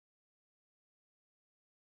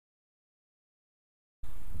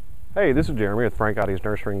Hey, this is Jeremy with Frank Otte's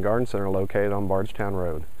Nursery and Garden Center located on Bardstown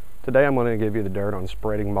Rd. Today I'm going to give you the dirt on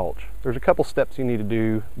spreading mulch. There's a couple steps you need to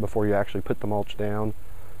do before you actually put the mulch down.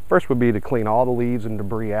 First would be to clean all the leaves and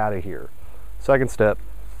debris out of here. Second step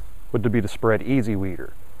would be to spread Easy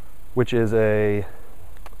Weeder, which is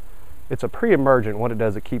it's a pre-emergent. What it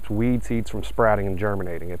does, it keeps weed seeds from sprouting and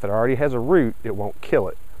germinating. If it already has a root, it won't kill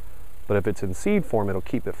it. But if it's in seed form, it'll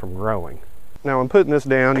keep it from growing. Now when putting this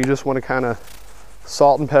down, you just want to kind of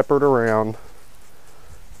salt and pepper it around.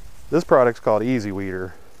 This product's called Easy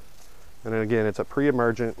Weeder. And then again, it's a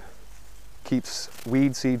pre-emergent, keeps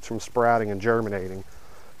weed seeds from sprouting and germinating.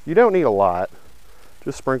 You don't need a lot,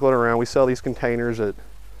 just sprinkle it around. We sell these containers that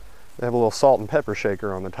have a little salt and pepper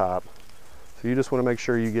shaker on the top. So you just want to make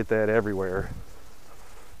sure you get that everywhere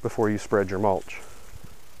before you spread your mulch.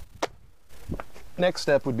 Next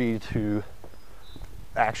step would be to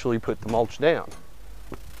actually put the mulch down.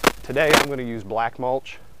 Today I'm going to use black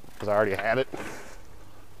mulch because I already had it.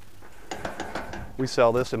 We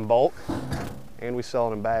sell this in bulk and we sell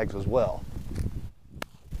it in bags as well.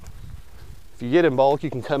 If you get in bulk,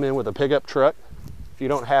 you can come in with a pickup truck. If you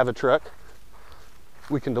don't have a truck,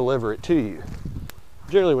 we can deliver it to you.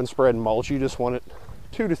 Generally when spreading mulch, you just want it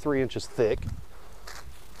 2 to 3 inches thick.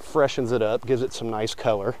 Freshens it up, gives it some nice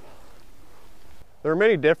color. There are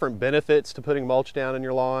many different benefits to putting mulch down in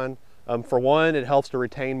your lawn. For one, it helps to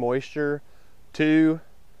retain moisture. 2,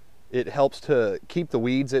 it helps to keep the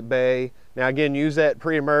weeds at bay. Now again, use that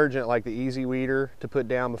pre-emergent like the Easy Weeder to put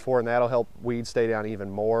down before, and that'll help weeds stay down even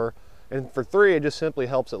more. And for 3, it just simply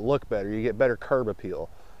helps it look better. You get better curb appeal.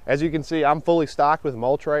 As you can see, I'm fully stocked with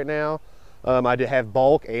mulch right now. I have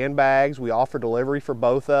bulk and bags. We offer delivery for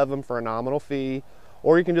both of them for a nominal fee.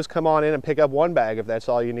 Or you can just come on in and pick up 1 bag if that's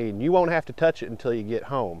all you need. And you won't have to touch it until you get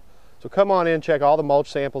home. So come on in, check all the mulch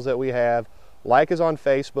samples that we have. Like us on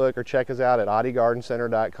Facebook or check us out at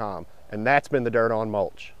OtteGardenCenter.com. And that's been the Dirt on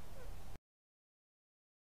Mulch.